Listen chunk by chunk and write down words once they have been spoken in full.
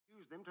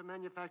them to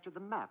manufacture the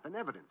map and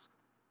evidence.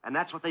 And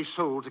that's what they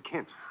sold to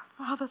Kent.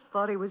 Father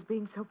thought he was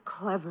being so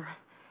clever.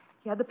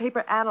 He had the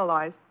paper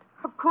analyzed.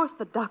 Of course,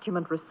 the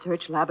document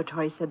research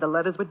laboratory said the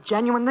letters were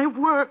genuine. They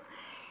were.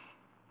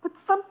 But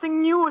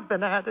something new had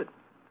been added.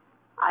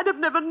 I'd have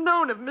never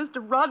known if Mr.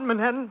 Rodman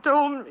hadn't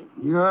told me.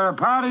 You're a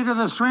party to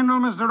the swindle,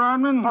 Mr.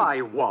 Rodman?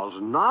 I was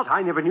not.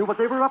 I never knew what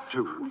they were up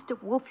to.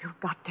 Mr. Wolfe, you've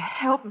got to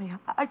help me.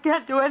 I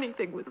can't do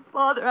anything with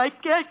Father. I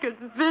can't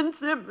convince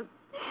him.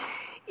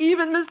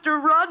 Even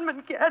Mr.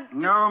 Rodman can't.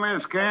 No,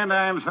 Miss Kent,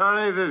 I'm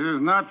sorry. This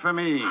is not for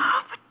me.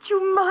 Oh, but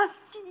you must.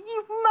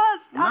 You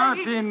must. Not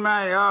in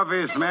my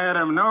office,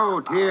 madam.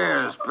 No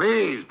tears.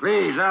 Please,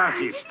 please,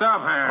 Archie,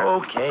 stop her.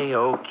 Okay.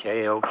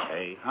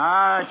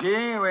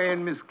 Archie,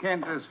 when Miss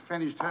Kent has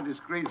finished her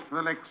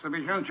disgraceful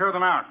exhibition, show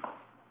them out.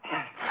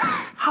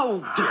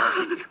 How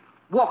dare he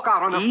walk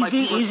out on us like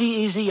he was...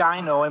 Easy.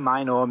 I know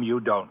him. You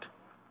don't.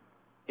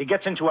 He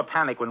gets into a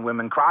panic when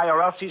women cry,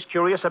 or else he's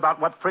curious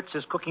about what Fritz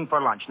is cooking for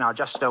lunch. Now,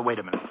 just wait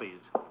a minute, please.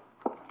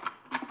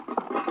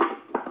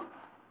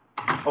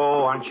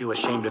 Oh, aren't you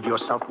ashamed of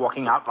yourself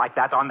walking out like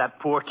that on that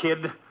poor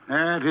kid?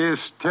 That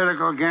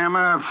hysterical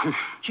gamma.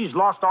 She's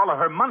lost all of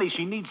her money.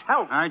 She needs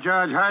help. I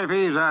charge high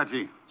fees,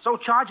 Archie. So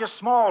charge a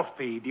small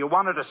fee. Do you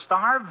want her to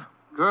starve?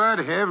 Good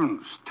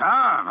heavens.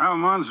 Starve? How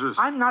monstrous.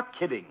 I'm not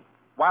kidding.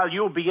 While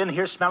you'll be in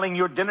here smelling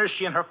your dinner,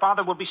 she and her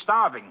father will be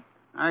starving.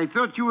 I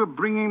thought you were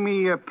bringing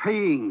me a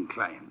paying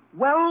client.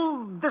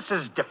 Well, this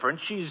is different.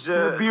 She's,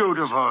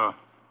 Beautiful.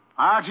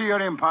 Archie,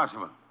 you're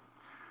impossible.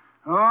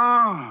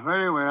 Oh,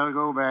 very well.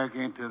 Go back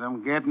into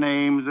them. Get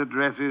names,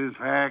 addresses,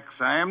 facts.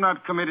 I am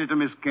not committed to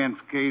Miss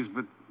Kent's case,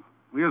 but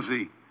we'll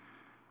see.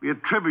 Be a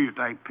tribute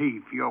I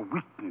paid for your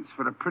weakness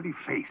for a pretty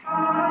face.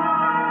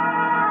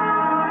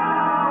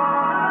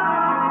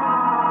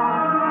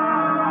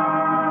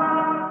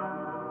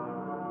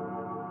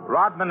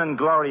 Rodman and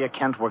Gloria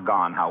Kent were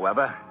gone,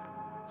 however.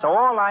 So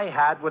all I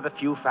had were the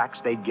few facts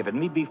they'd given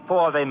me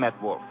before they met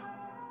Wolfe.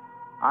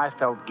 I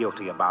felt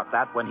guilty about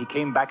that when he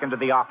came back into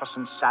the office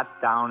and sat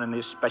down in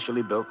his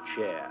specially built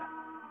chair.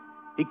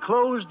 He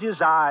closed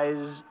his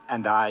eyes,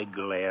 and I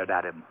glared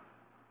at him.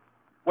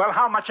 Well,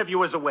 how much of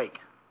you is awake?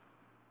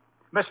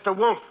 Mr.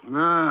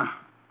 Wolfe?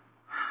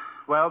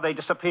 Well, they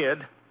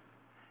disappeared.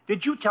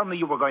 Did you tell me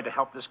you were going to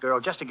help this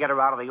girl just to get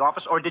her out of the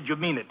office, or did you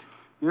mean it?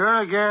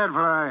 You're a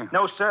gadfly.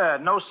 No,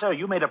 sir.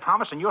 You made a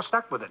promise, and you're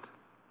stuck with it.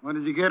 What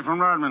did you get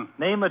from Rodman?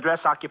 Name,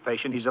 address,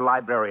 occupation. He's a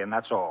librarian,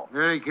 that's all.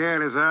 Very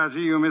careless,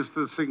 Archie. You missed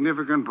a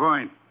significant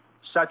point.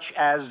 Such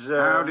as,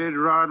 How did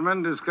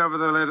Rodman discover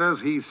the letters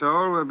he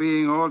sold were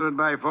being altered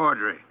by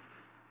forgery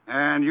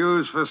and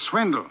used for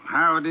swindle?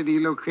 How did he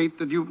locate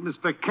the dupe,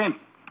 Mr. Kent?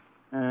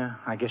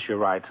 I guess you're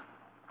right.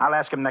 I'll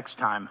ask him next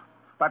time.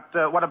 But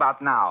what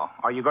about now?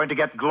 Are you going to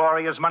get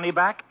Gloria's money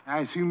back? I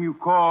assume you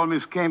call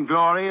Miss Kent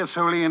Gloria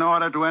solely in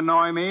order to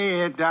annoy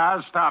me. It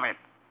does. Stop it.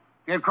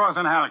 Get Cross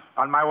and Halleck.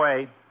 On my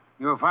way.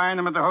 You'll find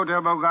them at the Hotel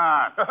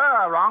Bogart.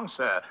 Wrong,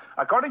 sir.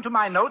 According to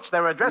my notes,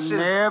 their address is...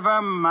 Never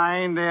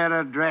mind their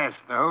address.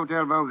 The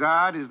Hotel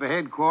Bogart is the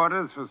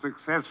headquarters for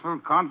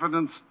successful,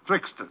 confident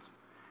tricksters.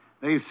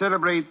 They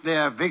celebrate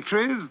their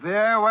victories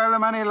there while the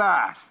money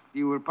lasts.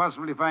 You will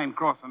possibly find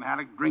Cross and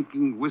Halleck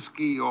drinking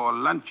whiskey or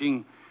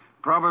lunching,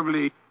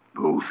 probably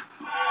both.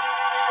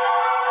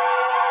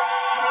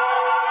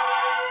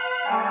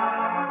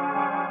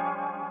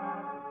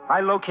 I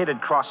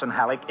located Cross and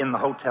Halleck in the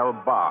hotel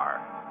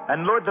bar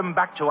and lured them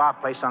back to our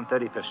place on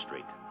 35th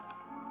Street.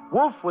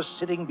 Wolfe was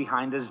sitting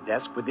behind his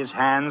desk with his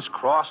hands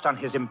crossed on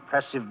his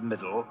impressive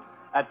middle,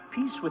 at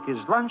peace with his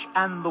lunch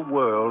and the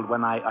world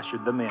when I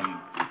ushered them in.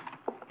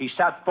 He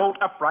sat bolt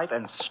upright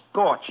and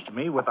scorched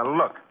me with a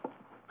look.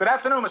 Good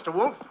afternoon, Mr.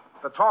 Wolfe.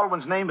 The tall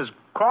one's name is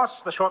Cross,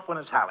 the short one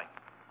is Halleck.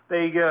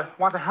 They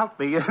want to help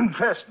me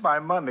invest my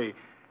money.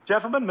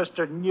 Gentlemen,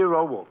 Mr.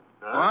 Nero Wolfe.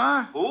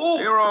 What? Who?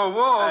 Nero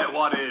Wolfe. Hey,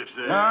 what is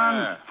this?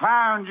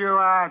 Confound you,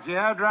 Archie.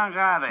 How drunk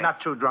are they?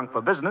 Not too drunk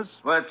for business.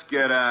 Let's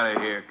get out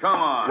of here. Come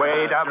on.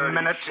 Wait a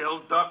minute.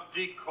 Chill duck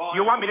decoy.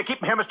 You want me to keep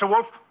him here, Mr.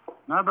 Wolfe?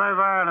 Not by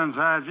violence,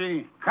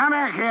 Archie. Come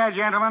back here,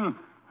 gentlemen.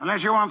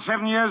 Unless you want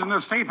 7 years in the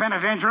state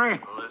penitentiary.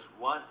 Well, this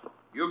what?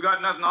 You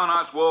got nothing on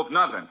us, Wolf.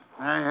 Nothing.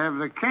 I have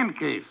the Kent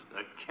case.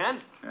 The Kent?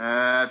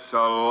 That's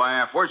a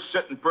laugh. We're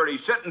sitting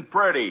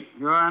pretty.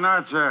 You are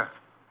not, sir.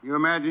 You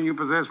imagine you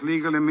possess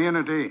legal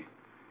immunity.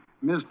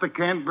 Mr.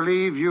 Kent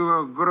believes you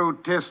are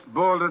grotesque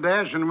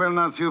balderdash and will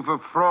not sue for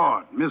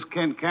fraud. Miss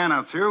Kent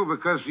cannot sue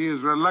because she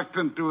is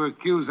reluctant to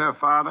accuse her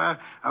father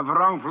of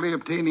wrongfully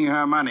obtaining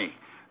her money.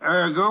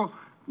 Ergo,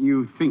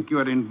 you think you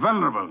are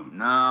invulnerable.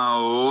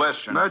 Now,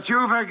 listen. But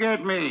you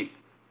forget me.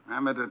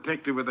 I'm a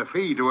detective with a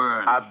fee to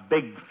earn. A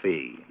big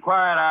fee.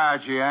 Quiet,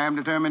 Archie. I am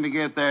determined to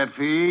get that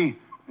fee.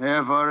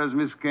 Therefore, as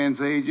Miss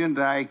Kent's agent,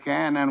 I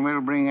can and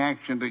will bring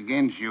action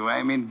against you.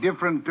 I'm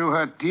indifferent to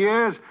her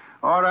tears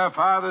or her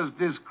father's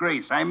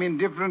disgrace. I'm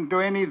indifferent to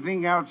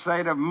anything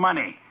outside of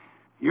money.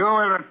 You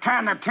will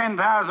return the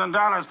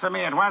 $10,000 to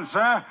me at once,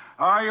 sir,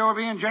 or you will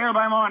be in jail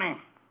by morning.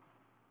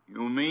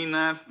 You mean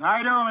that?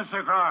 I do,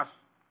 Mr. Cross.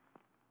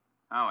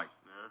 Halleck,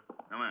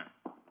 come here.